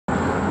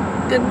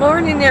Good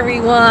morning,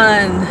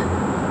 everyone.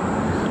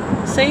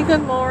 Say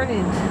good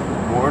morning.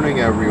 Morning,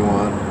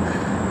 everyone.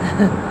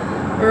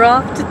 We're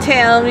off to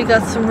town. We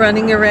got some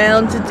running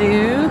around to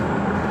do,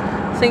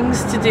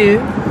 things to do,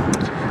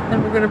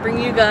 and we're going to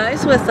bring you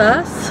guys with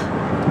us.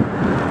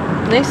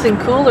 Nice and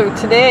cooler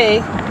today.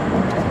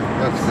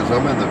 That's because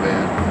I'm in the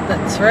van.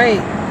 That's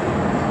right.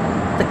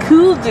 The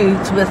cool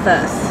dude's with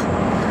us.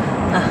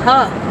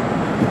 Aha.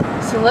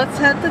 So let's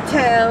head to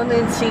town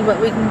and see what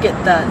we can get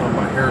done. Oh,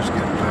 my hair's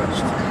getting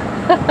messed.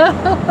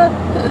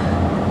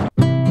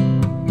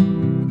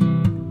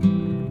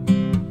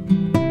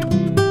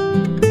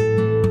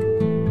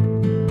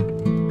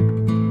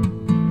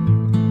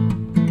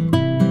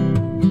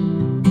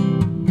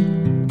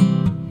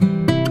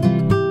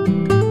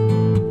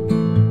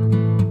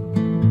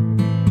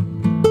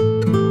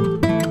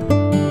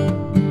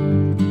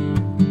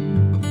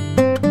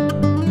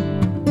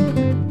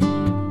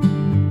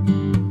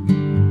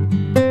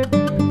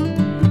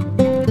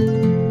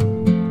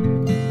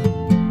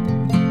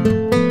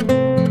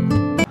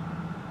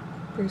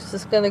 Bruce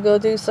is gonna go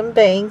do some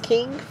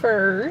banking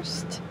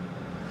first.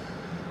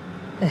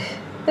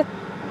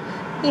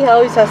 He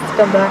always has to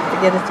come back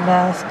to get his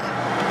mask.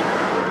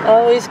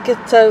 Always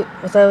gets out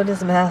without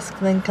his mask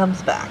and then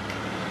comes back.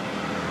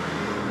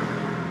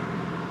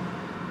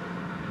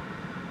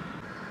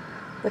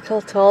 Look how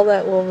tall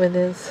that woman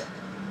is.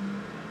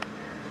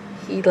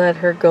 He let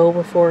her go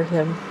before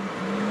him.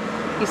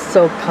 He's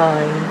so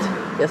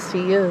kind. Yes,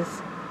 he is.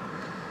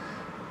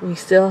 We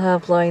still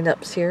have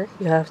lineups here.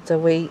 You have to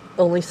wait.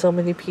 Only so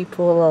many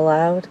people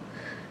allowed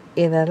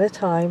in at a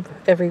time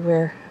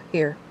everywhere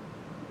here.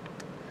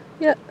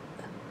 Yeah.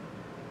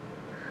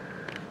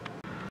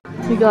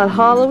 We got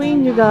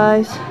Halloween, you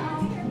guys.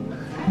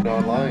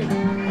 Online.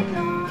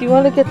 Do you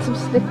want to get some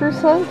Snickers,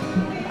 son?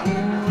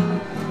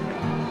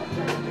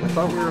 I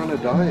thought we were on a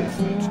diet.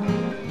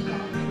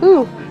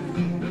 Ooh,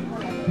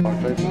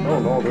 Oh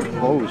no, they're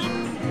closed.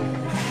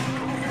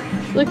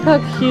 look how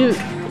cute.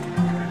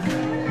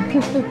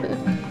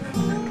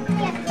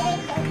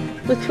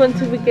 Which one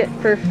did we get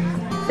for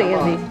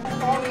Sandy?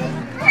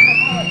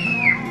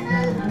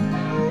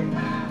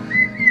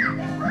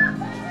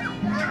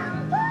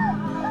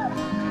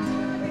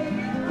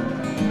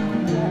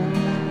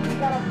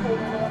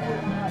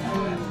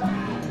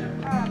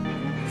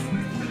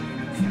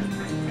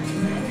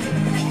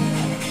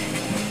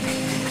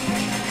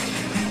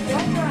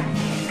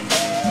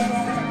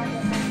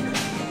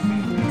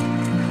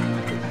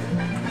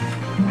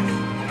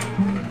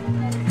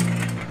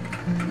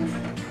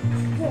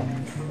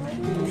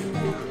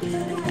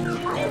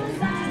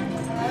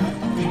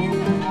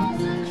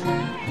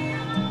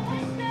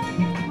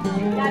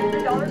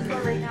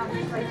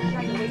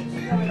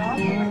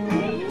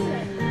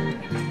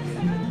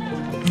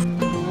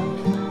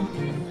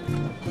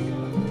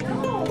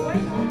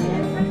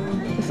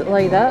 Does it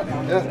light up?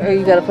 Yeah. Or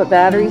you gotta put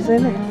batteries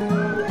in it?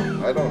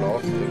 I don't know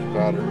if there's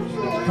batteries.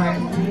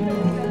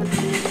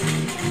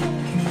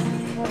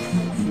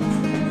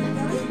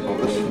 Oh,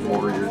 this is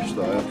warrior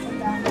style.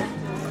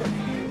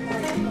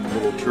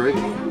 Little tray.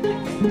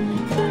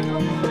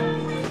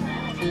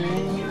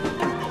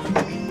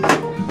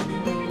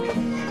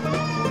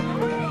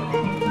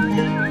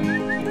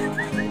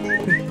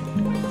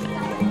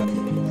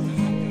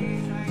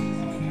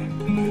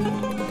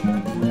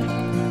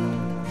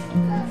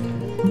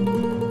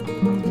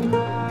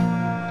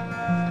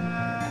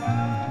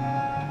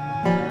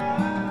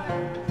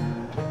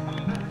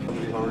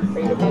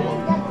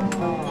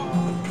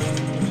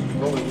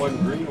 Only one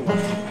green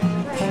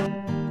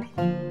one.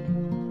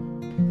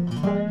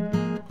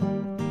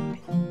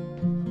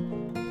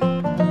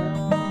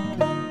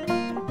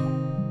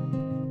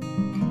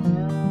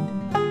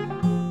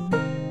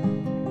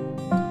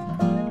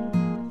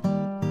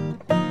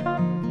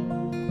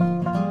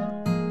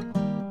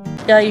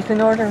 Yeah, you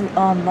can order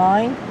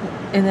online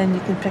and then you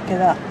can pick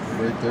it up.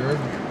 Right there.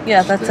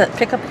 Yeah, that's it.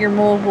 Pick up your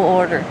mobile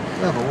order.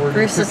 Yeah, but where are you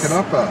Bruce is- picking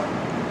up at?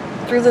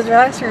 Through the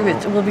drive-thru,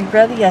 it will be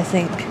ready, I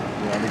think.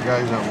 Yeah, the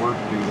guys at work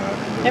do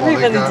that. Everybody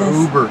well, they got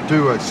does. Uber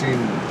too. I've seen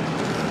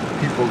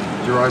people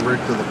drive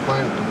right to the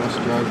plant. They must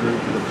drive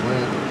right to the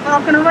plant.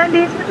 Welcome to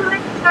Wendy's. Would you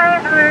like to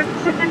try our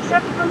chicken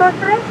strips combo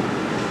today?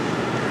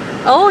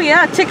 Oh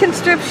yeah, chicken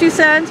strips you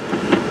said.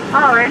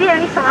 Alrighty,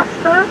 any sauce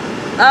though?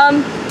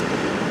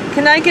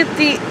 Can I get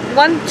the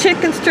one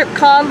chicken strip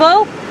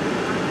combo?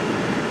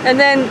 And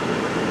then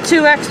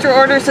 2 extra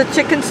orders of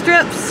chicken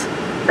strips?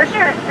 For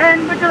sure.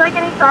 And would you like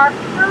any sauce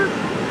though?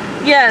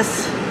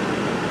 Yes.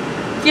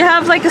 Do you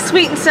have like a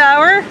sweet and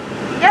sour?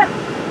 Yep.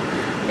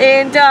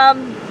 And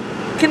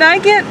can I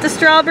get the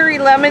strawberry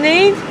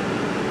lemonade?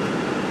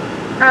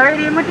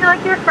 Alrighty, and would you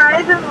like your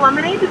fries and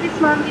lemonade to be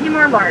small, medium,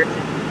 or large?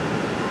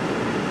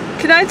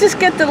 Can I just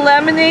get the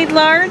lemonade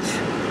large?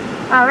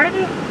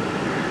 Alrighty.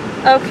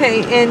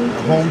 Okay, and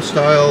Home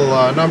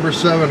style, number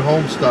 7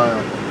 home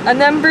style. a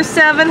number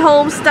 7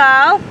 home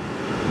style.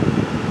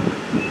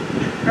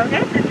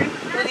 Okay, so drink.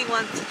 What do you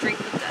want to drink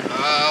with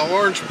that?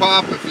 Orange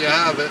pop if you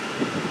have it.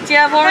 Do you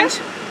have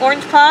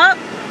orange pop?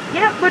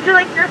 Yeah, would you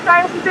like your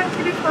fries and drinks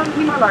to be small,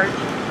 medium, or large?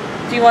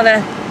 do you want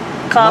to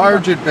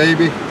Large it,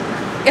 baby.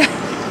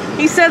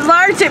 He said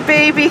large it,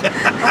 baby.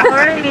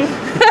 Alrighty.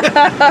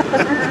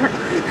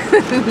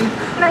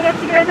 Can I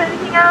get you guys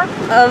anything else?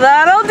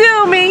 That'll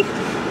do me.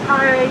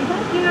 Alrighty,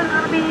 thank you.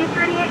 That'll be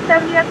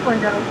 $38.70 at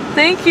window.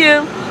 Thank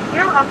you.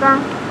 You're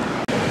welcome.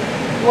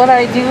 What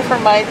I do for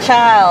my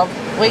child.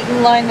 Wait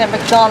in line at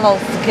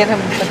McDonald's to get him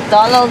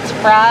McDonald's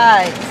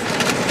fries.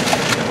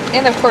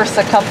 And of course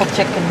a couple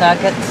chicken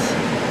nuggets.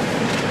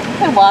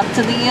 I walk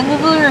to the end of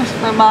the earth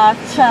for my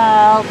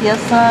child. Yes,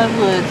 I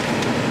would.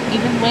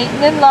 Even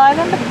waiting in line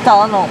at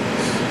McDonald's.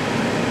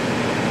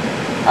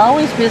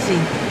 Always busy.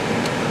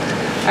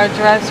 Our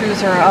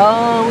drive-thrus are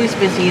always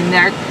busy in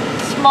our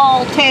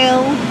small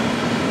town.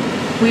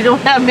 We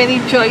don't have many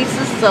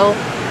choices, so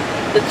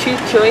the 2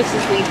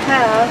 choices we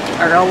have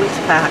are always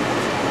packed.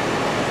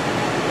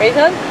 Right,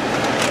 hon?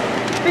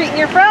 You're eating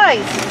your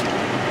fries.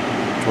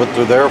 That's what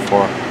they're there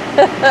for.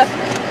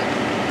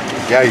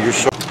 Yeah, you're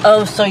so...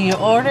 Oh, so you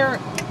order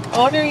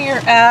your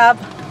ab.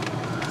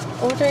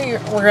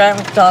 We're at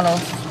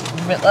McDonald's.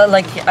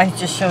 Like I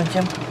just showed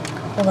you.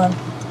 Hold on.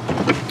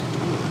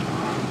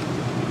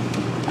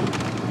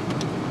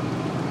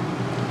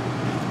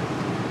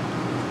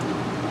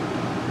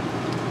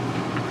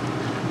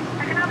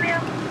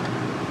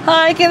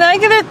 Hi, can I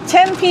get a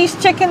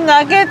 10-piece chicken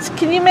nuggets?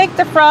 Can you make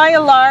the fry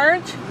a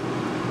large?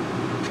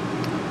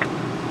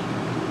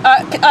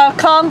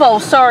 Combo,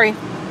 sorry.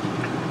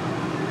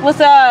 With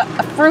a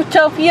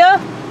Fruitopia?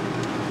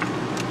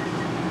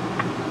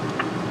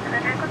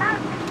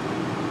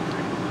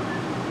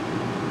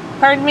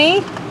 Pardon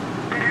me?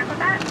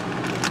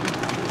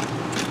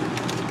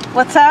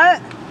 What's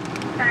that?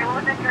 Sorry, what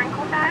was the drink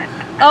with that?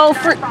 Oh,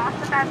 no sauce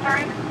with that,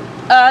 sorry?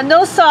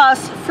 No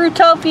sauce.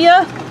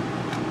 Fruitopia?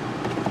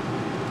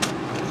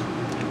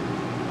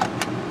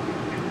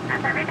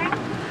 That's everything?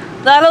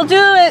 That'll do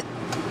it.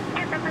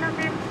 Yes, that's enough,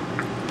 dude.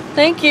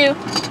 Thank you.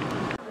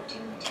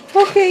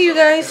 Okay, you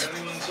guys.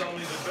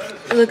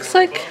 It looks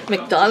like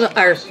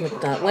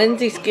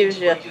Wendy's gives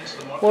you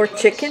more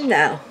chicken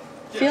now.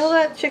 Feel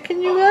that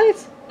chicken, you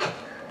guys?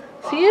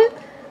 See it?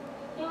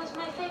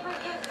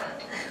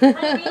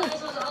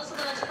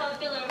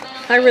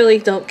 I really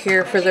don't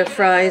care for their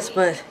fries,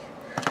 but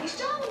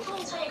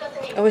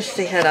I wish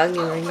they had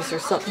onion rings or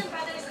something.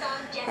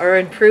 Or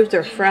improve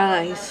their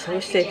fries. I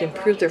wish they'd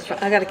improve their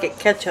fries. I gotta get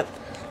ketchup.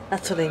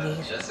 That's what I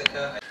need.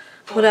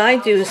 What I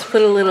do is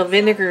put a little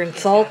vinegar and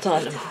salt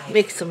on them.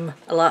 Makes them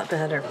a lot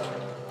better.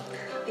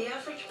 The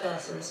average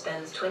person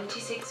spends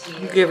 26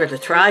 years. You give it a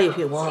try if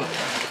you want.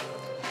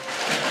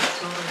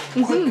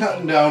 Quit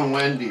cutting down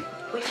Wendy.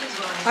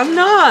 I'm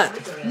not.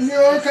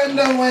 You're cutting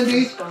down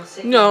Wendy.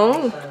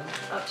 No.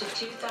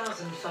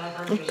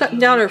 I'm cutting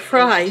down her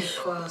fries.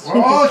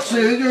 Oh,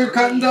 see, you're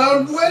cutting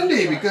down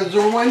Wendy because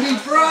they're Wendy's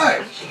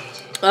fries.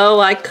 Oh,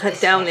 I cut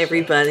down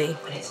everybody.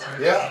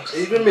 Yeah,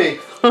 even me.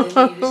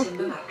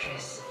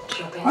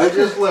 I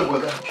just live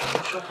with it.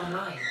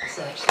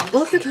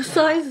 Look at the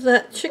size of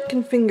that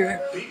chicken finger.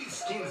 Baby's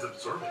skin is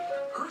absorbent.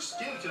 Her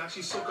skin can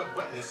actually soak up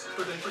wetness,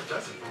 but diaper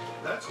doesn't.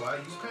 That's why I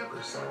use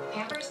Pampers.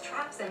 Pampers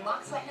traps and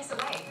locks wetness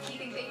away,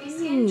 keeping baby's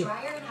skin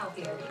drier and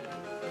healthier.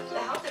 The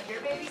health of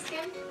your baby's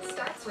skin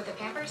starts with the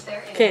Pampers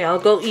there. Okay, I'll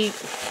go eat.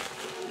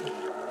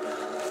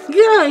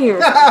 Get out of here.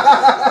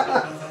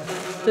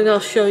 Then I'll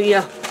show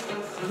you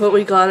what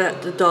we got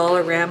at the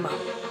Dollarama.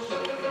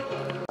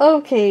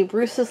 Okay,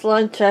 Bruce's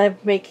lunch. I'm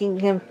making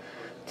him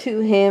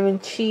 2 ham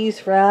and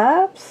cheese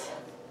wraps.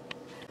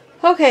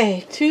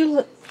 Okay,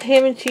 2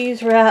 ham and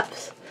cheese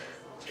wraps.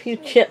 A few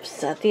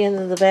chips at the end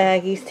of the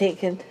bag. He's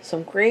taking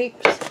some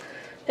grapes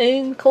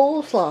and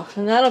coleslaw.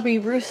 And that'll be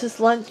Bruce's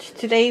lunch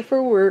today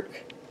for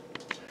work.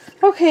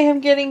 Okay,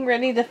 I'm getting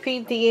ready to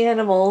feed the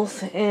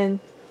animals and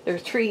their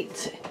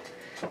treats.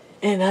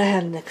 And I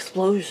had an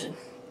explosion.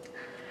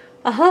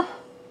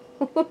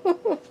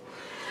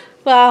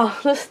 Wow,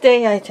 this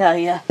day, I tell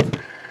you.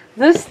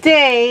 This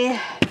day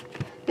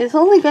is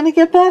only going to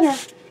get better.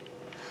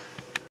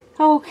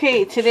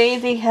 Okay, today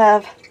they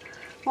have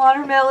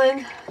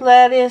watermelon,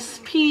 lettuce,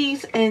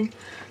 peas, and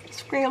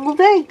scrambled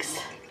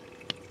eggs.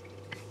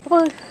 Come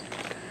on.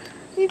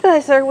 You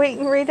guys are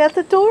waiting right at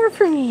the door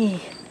for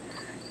me.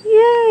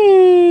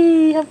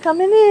 Yay! I'm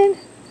coming in.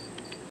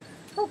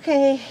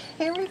 Okay,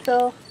 here we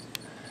go.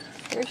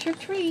 Here's your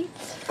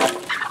treats.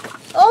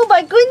 Oh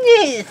my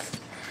goodness!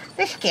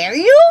 They scare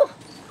you?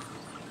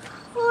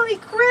 Holy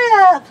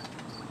crap!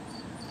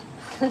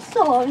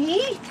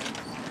 Sorry.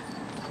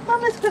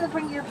 Mama's gonna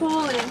bring your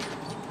pool in and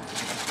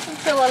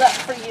fill it up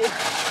for you.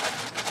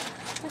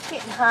 It's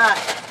getting hot.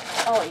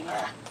 Oh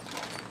yeah.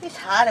 It's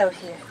hot out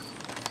here.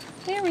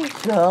 There we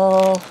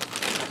go.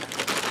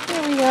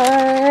 Here we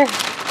are.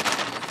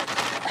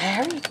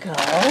 There we go.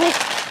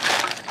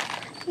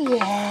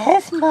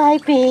 Yes, my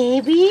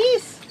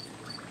babies.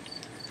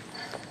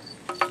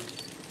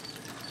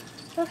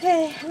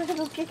 Okay, I'm gonna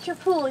go get your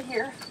pool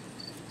here.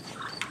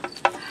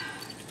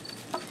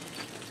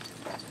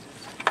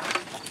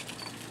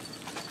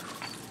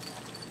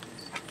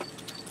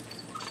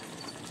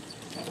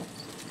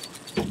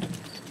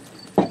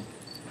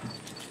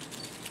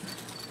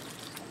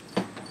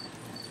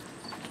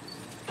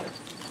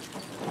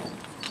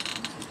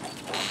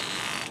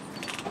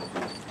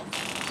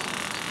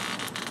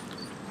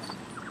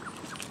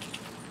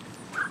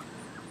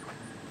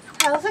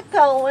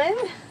 going?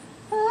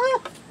 Huh?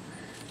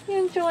 You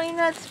enjoying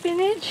that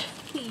spinach?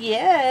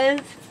 Yes.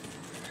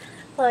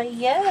 Why,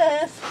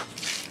 yes.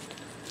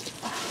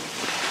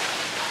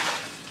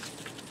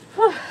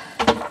 Whew.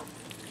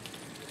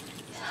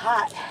 It's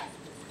hot.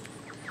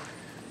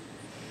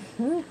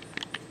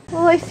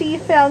 Well, I see you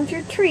found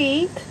your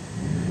treat.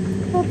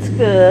 That's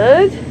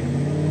good.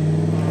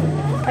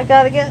 I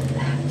gotta get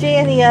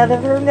Janny out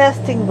of her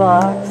nesting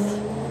box.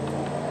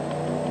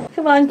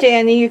 Come on,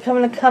 Janny, you're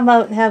going to come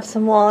out and have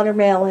some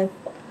watermelon.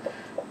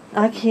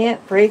 I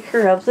can't break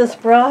her of this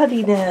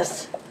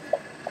broadiness.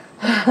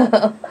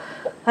 I've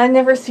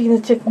never seen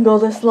a chicken go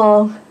this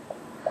long.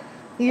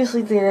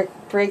 Usually they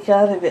break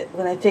out of it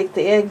when I take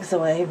the eggs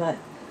away, but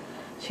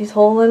she's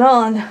holding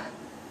on.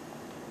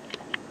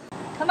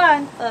 Come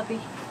on,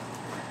 puppy.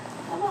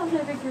 Come on,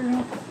 baby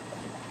girl.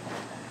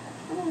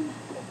 Come on.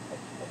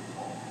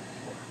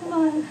 Come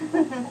on.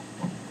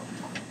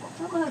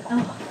 Come on.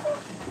 Oh.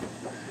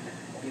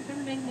 You're going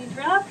to make me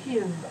drop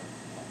you.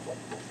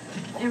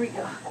 There we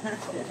go.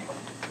 That's good.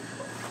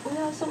 We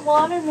have some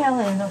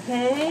watermelon,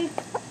 okay?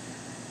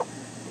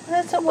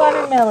 Have some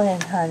watermelon,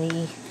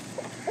 honey.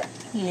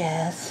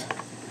 Yes.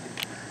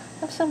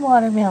 Have some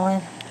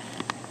watermelon.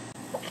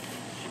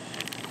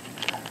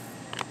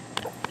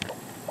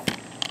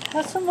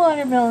 Have some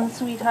watermelon,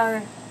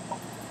 sweetheart.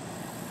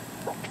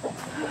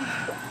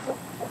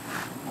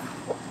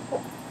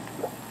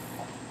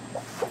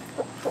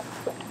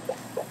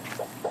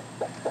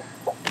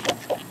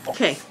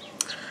 Okay,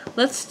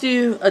 let's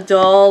do a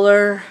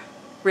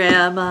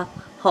Dollarama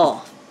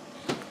haul.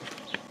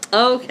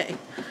 Okay,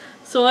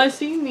 so I've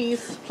seen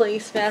these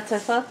placemats. I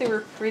thought they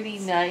were pretty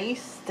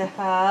nice to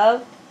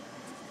have.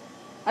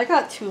 I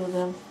got 2 of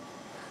them.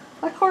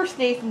 Of course,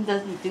 Nathan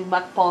doesn't do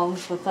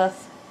mukbangs with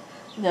us.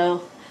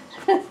 No.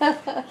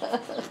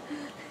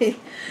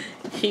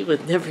 he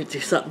would never do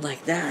something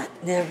like that.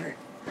 Never.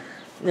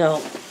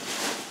 No.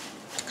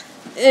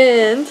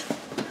 And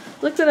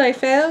look what I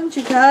found,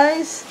 you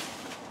guys.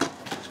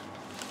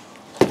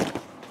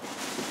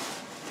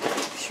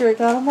 Sure I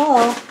got them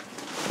all.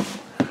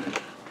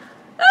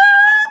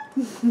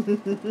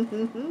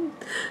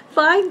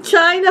 Fine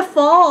China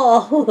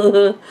Fall.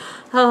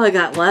 Oh, I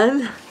got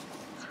 1,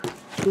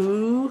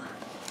 2,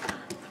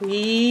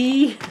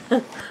 3,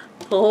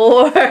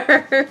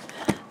 4,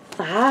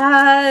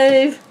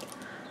 5,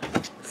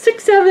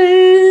 6,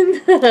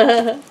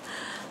 7.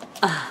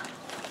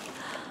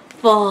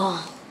 Fall.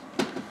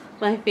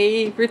 My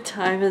favorite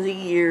time of the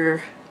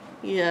year.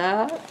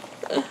 Yeah.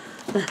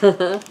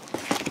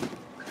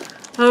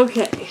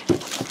 Okay.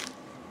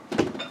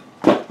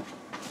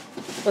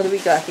 What do we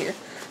got here?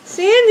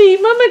 Sandy,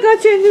 Mama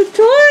got you a new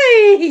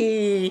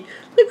toy.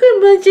 Look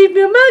what much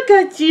Mama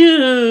got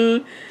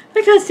you.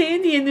 I got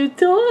Sandy a new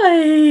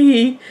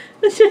toy.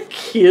 That's so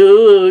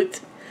cute.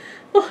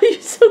 Oh,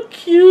 you're so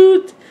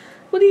cute.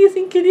 What do you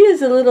think it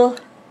is? A little...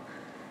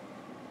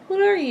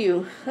 What are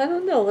you? I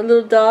don't know. A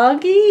little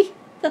doggy?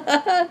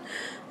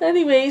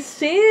 Anyway,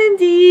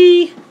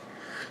 Sandy.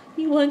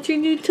 You want your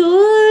new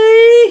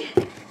toy?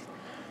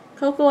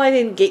 Coco, I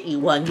didn't get you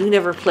one. You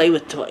never play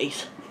with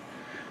toys.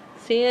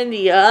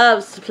 Sandy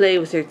loves to play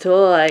with her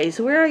toys.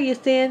 Where are you,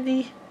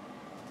 Sandy?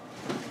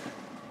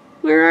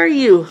 Where are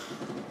you?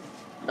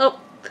 Oh,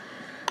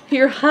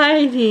 you're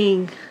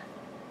hiding.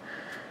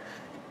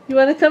 You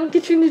want to come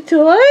get your new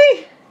toy?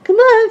 Come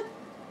on.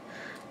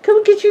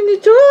 Come get your new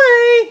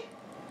toy.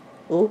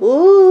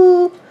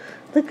 Oh,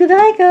 look what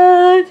I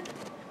got.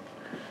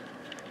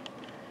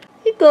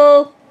 Here you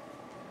go.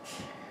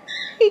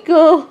 Here you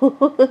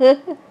go.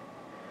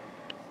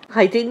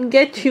 I didn't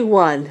get you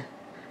one.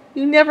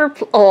 You never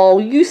oh,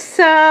 you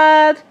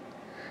sad.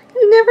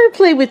 You never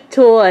play with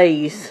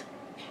toys.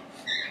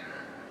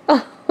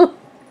 Oh.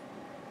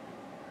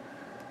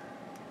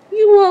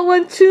 You want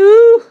one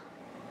too?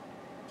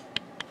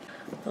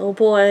 Oh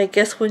boy, I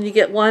guess when you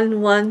get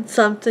one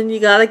something, you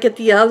gotta get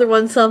the other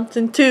one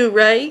something too,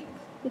 right?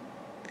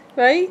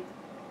 Right?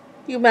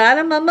 You mad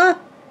at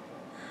Mama?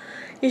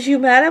 Is you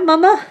mad at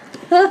Mama?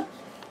 Huh?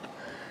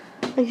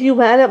 Are you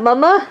mad at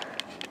Mama?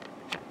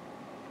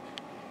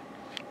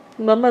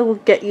 Mama will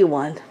get you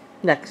one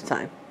next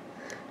time.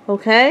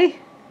 Okay?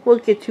 We'll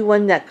get you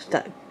one next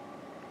time.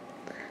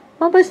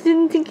 Mama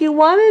didn't think you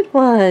wanted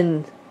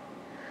one.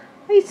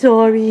 I'm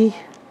sorry.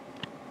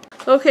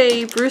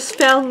 Okay, Bruce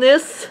found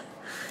this.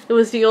 It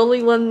was the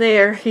only one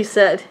there, he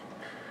said.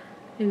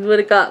 He would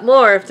have got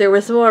more if there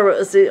was more, but it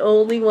was the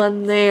only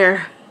one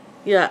there.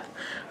 Yeah.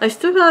 I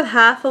still got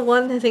half of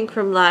one, I think,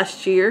 from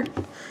last year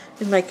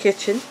in my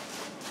kitchen.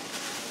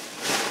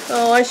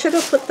 Oh, I should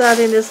have put that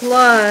in his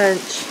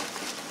lunch.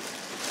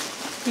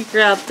 He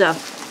grabbed an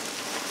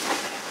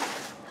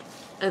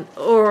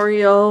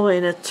Oreo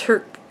and a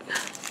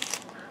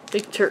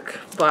Big Turk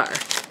bar.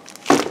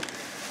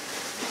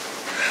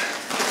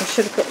 I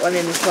should have put one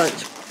in his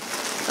lunch.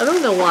 I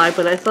don't know why,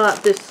 but I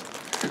thought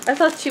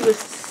she was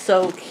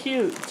so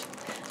cute.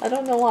 I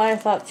don't know why I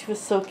thought she was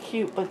so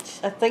cute, but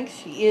I think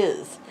she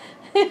is.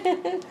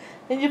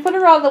 And you put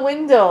her on the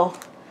window.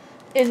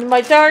 And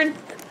my darn,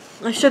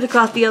 I should have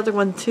got the other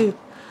one too.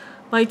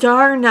 My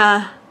darn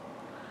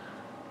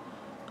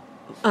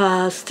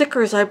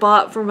stickers I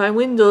bought for my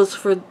windows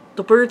for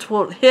the birds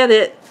won't hit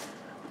it.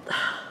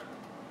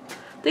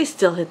 They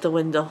still hit the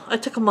window. I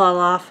took them all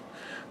off.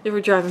 They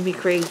were driving me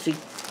crazy.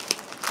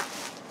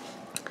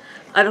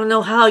 I don't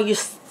know how you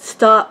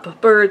stop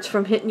birds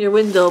from hitting your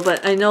window,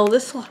 but I know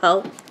this will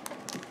help.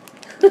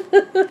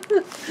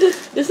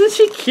 Isn't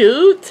she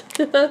cute?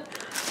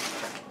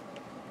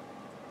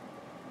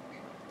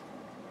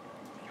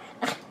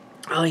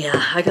 Oh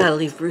yeah, I gotta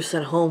leave Bruce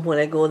at home when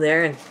I go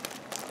there and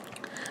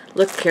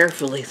look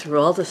carefully through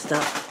all the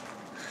stuff.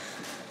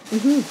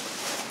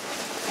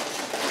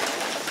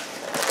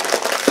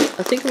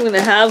 I think I'm gonna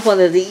have one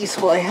of these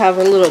while I have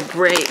a little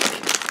break.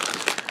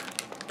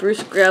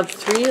 Bruce grabbed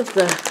 3 of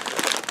the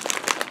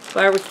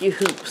barbecue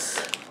hoops.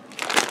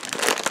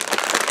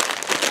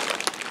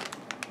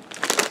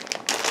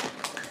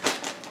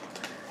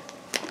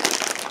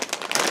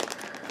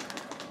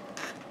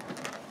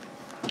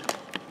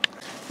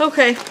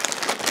 Okay.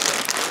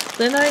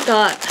 Then I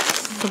got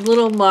some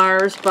little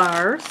Mars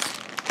bars,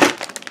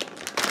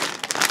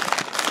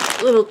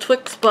 little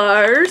Twix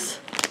bars,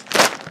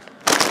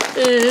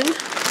 and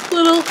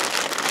little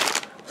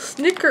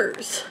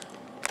Snickers.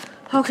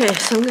 Okay,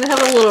 so I'm gonna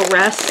have a little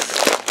rest.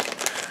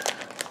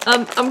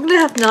 I'm gonna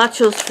have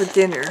nachos for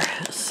dinner,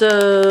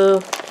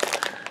 so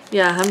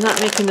yeah, I'm not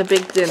making a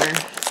big dinner.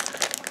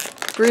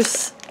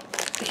 Bruce,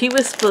 he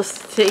was supposed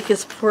to take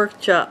his pork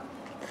chop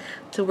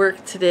to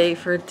work today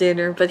for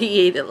dinner, but he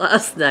ate it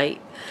last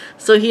night.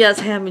 So he has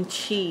ham and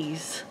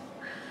cheese.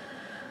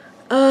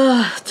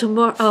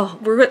 Tomorrow,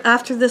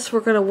 after this we're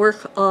gonna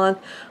work on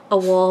a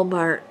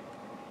Walmart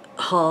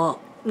haul.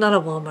 Not a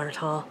Walmart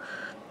haul.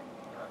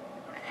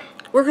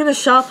 We're gonna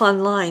shop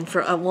online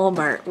for a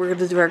Walmart. We're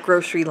gonna do our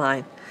grocery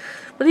line.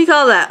 What do you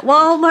call that?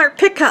 Walmart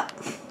pickup.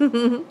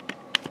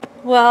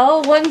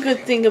 Well, one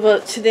good thing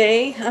about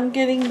today, I'm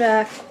getting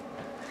back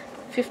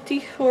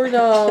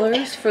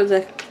 $54 for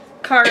the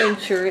car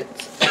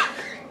insurance,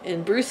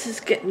 and Bruce is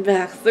getting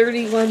back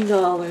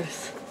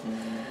 $31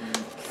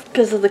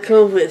 because of the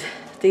COVID.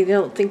 They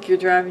don't think you're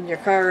driving your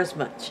car as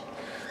much,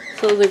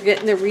 so they're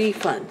getting a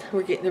refund.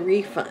 We're getting a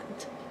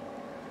refund.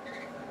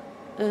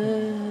 That's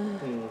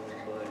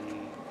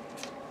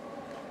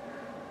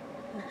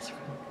right.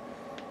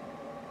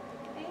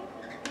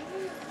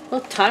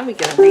 What time we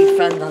get a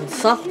refund on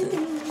something?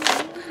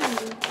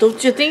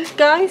 Don't you think,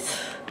 guys?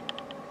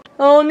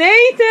 Oh,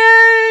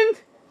 Nathan!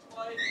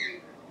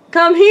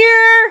 Come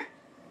here!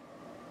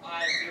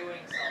 I'm doing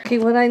something. Okay,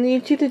 what I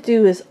need you to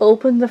do is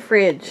open the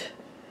fridge.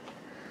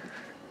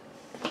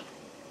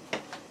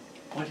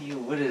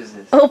 What is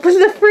this? Open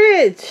the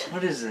fridge!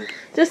 What is it?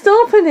 Just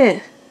open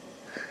it.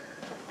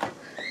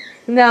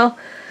 Now,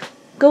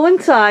 go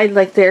inside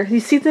like there.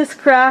 You see this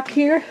crack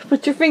here?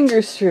 Put your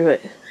fingers through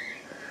it.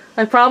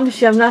 I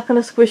promise you I'm not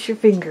going to squish your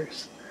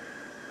fingers.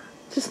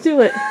 Just do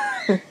it.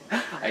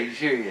 Are you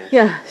serious?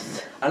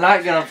 Yes. I'm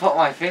not gonna put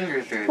my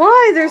finger through.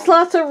 Why? There's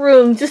lots of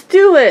room. Just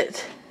do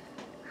it.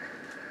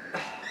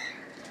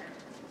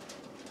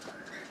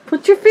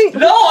 Put your finger.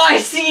 No, I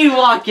see you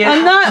walking.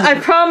 I'm not. I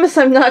promise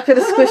I'm not going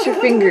to squish your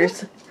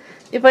fingers.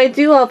 If I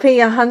do, I'll pay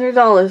you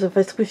 $100 if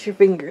I squish your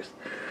fingers.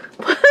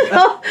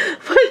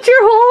 Put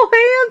your whole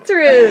hand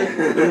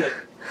through.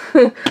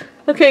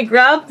 Okay,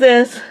 grab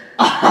this.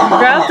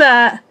 Grab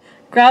that.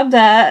 Grab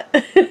that.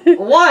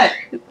 What?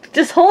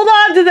 Just hold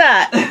on to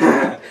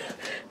that.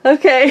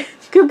 Okay,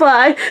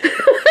 goodbye.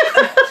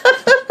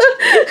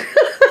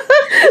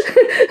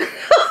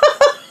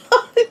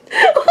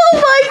 Oh,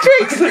 my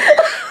tricks.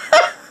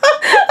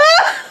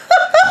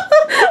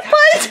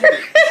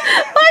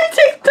 my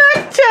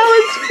TikTok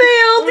challenge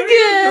failed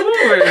again.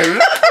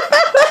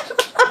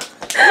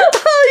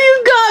 Oh, you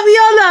got me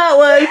on that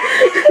one.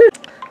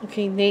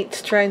 Okay,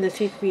 Nate's trying to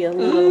teach me a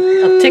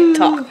little of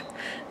TikTok.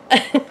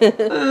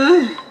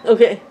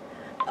 Okay,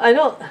 I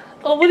don't.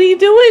 Oh, what are you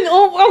doing?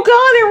 Oh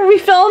God, are we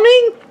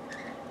filming?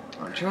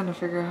 I'm trying to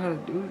figure out how to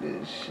do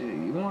this shit.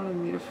 You wanted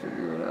me to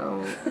figure it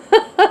out.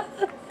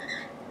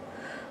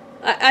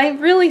 I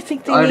really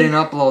think they I need... didn't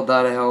upload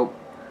that, I hope.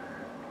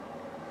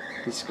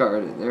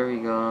 Discard it. There we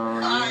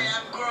go.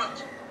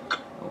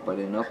 Hope I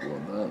didn't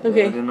upload that.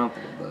 Okay. Yeah, I didn't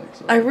upload that.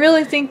 So. I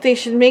really think they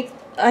should make...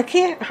 I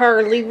can't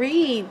hardly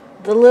read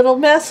the little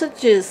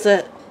messages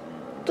that...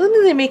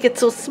 Don't they make it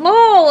so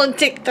small on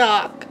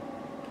TikTok?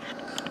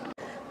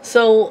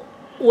 So,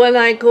 when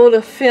I go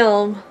to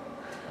film,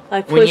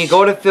 I push... When you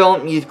go to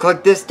film, you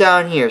click this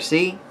down here,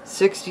 see?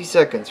 60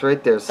 seconds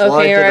right there. Slide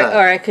okay, to that.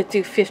 or I could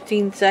do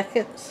 15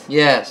 seconds.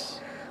 Yes.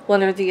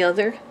 One or the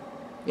other.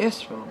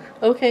 Yes, Mom.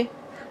 Okay,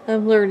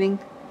 I'm learning.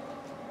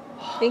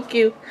 Thank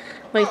you,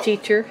 my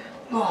teacher.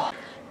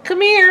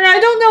 Come here, I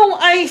don't know,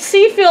 I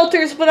see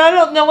filters, but I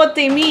don't know what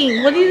they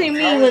mean. What do they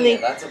mean when they...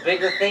 That's a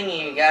bigger thing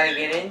you gotta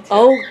get into.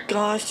 Oh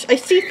gosh, I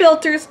see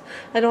filters.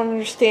 I don't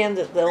understand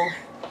it though.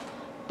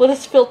 What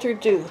does filter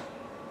do?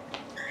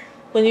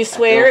 When you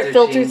swear, it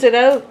filters it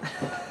out?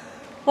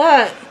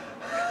 What?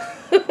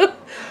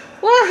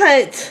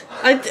 What?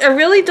 I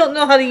really don't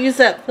know how to use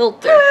that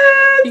filter.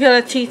 You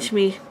gotta teach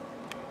me.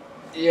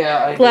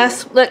 Yeah,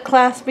 Let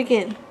class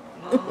begin.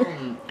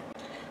 No.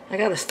 I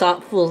gotta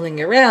stop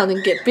fooling around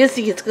and get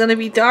busy. It's gonna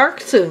be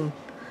dark soon.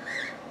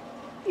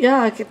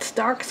 Yeah, it gets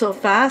dark so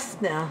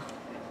fast now.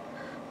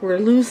 We're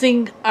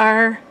losing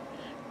our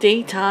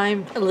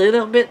daytime a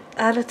little bit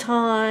at a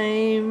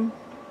time.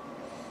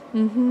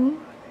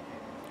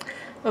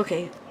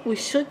 Okay, we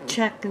should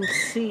check and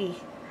see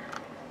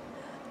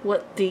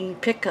what the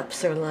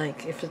pickups are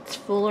like, if it's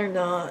full or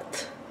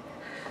not.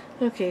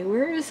 Okay,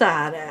 where is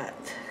that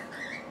at?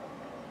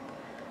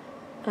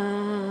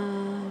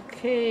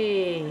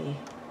 Okay.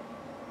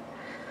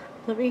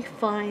 Let me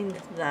find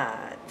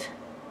that.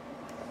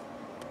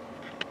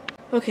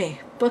 Okay,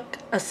 book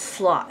a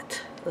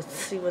slot. Let's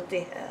see what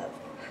they have.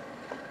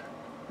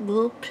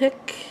 We'll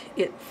pick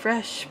it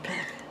fresh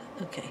pack.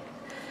 Okay.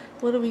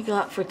 What do we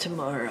got for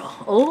tomorrow?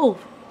 Oh,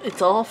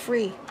 it's all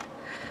free.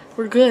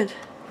 We're good.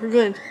 We're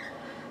good.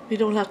 We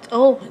don't have to...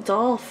 Oh, it's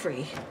all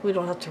free. We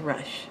don't have to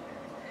rush.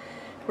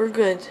 We're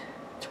good.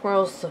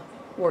 Tomorrow's the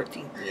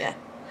 14th. Yeah.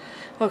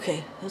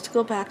 Okay, let's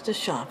go back to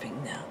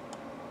shopping now.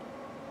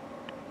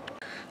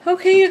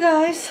 Okay, you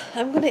guys.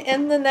 I'm going to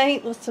end the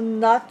night with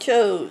some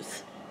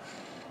nachos.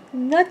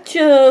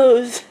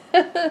 Nachos!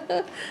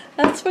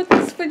 That's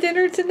what's for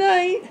dinner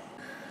tonight.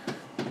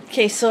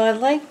 Okay, so I'd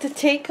like to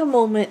take a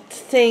moment to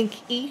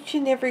thank each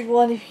and every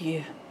one of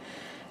you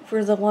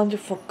for the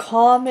wonderful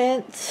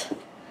comments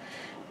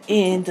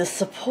and the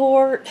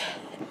support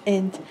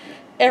and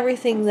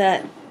everything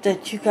that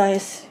you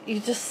guys, you're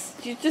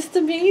just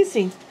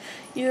amazing.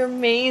 You're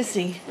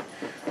amazing.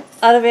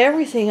 Out of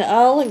everything,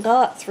 I only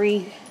got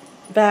 3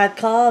 bad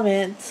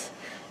comments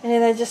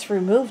and I just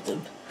removed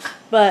them.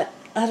 But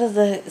out of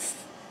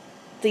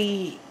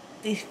the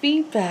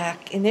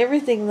feedback and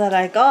everything that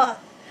I got,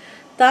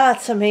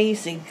 that's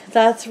amazing.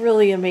 That's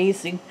really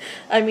amazing.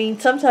 I mean,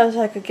 sometimes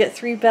I could get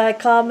 3 bad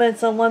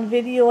comments on one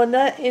video in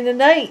a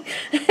night.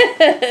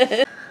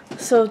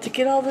 So to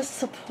get all this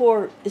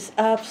support is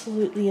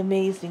absolutely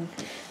amazing.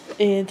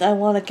 And I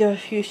want to give a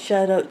few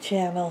shout out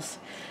channels.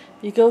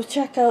 You go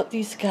check out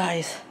these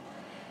guys.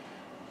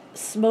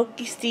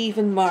 Smokey Steve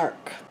and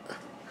Mark.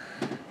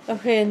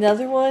 Okay,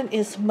 another one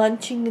is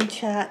Munching and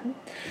Chatting.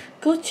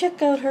 Go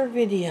check out her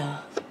video.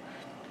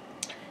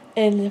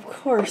 And of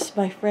course,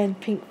 my friend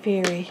Pink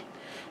Fairy.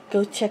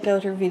 Go check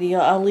out her video.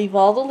 I'll leave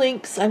all the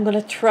links. I'm going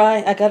to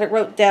try. I got it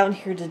wrote down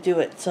here to do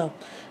it. So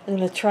I'm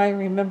going to try and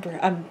remember.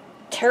 I'm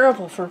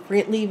terrible for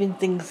leaving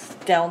things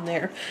down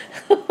there.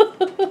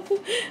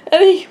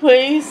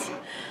 Anyways,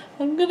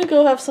 I'm going to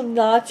go have some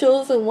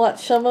nachos and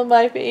watch some of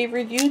my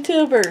favorite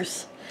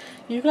YouTubers.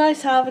 You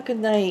guys have a good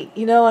night.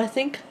 You know, I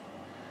think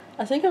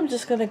I'm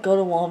just going to go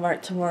to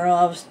Walmart tomorrow.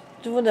 I was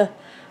doing a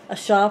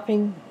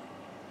shopping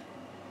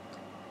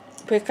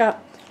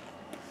pickup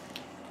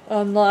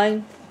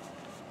online.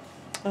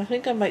 I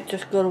think I might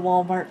just go to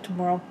Walmart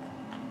tomorrow.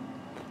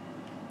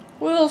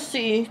 We'll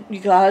see. You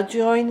gotta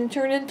join and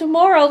turn in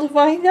tomorrow to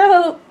find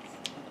out.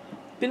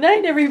 Good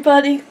night,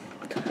 everybody.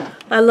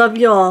 I love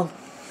y'all.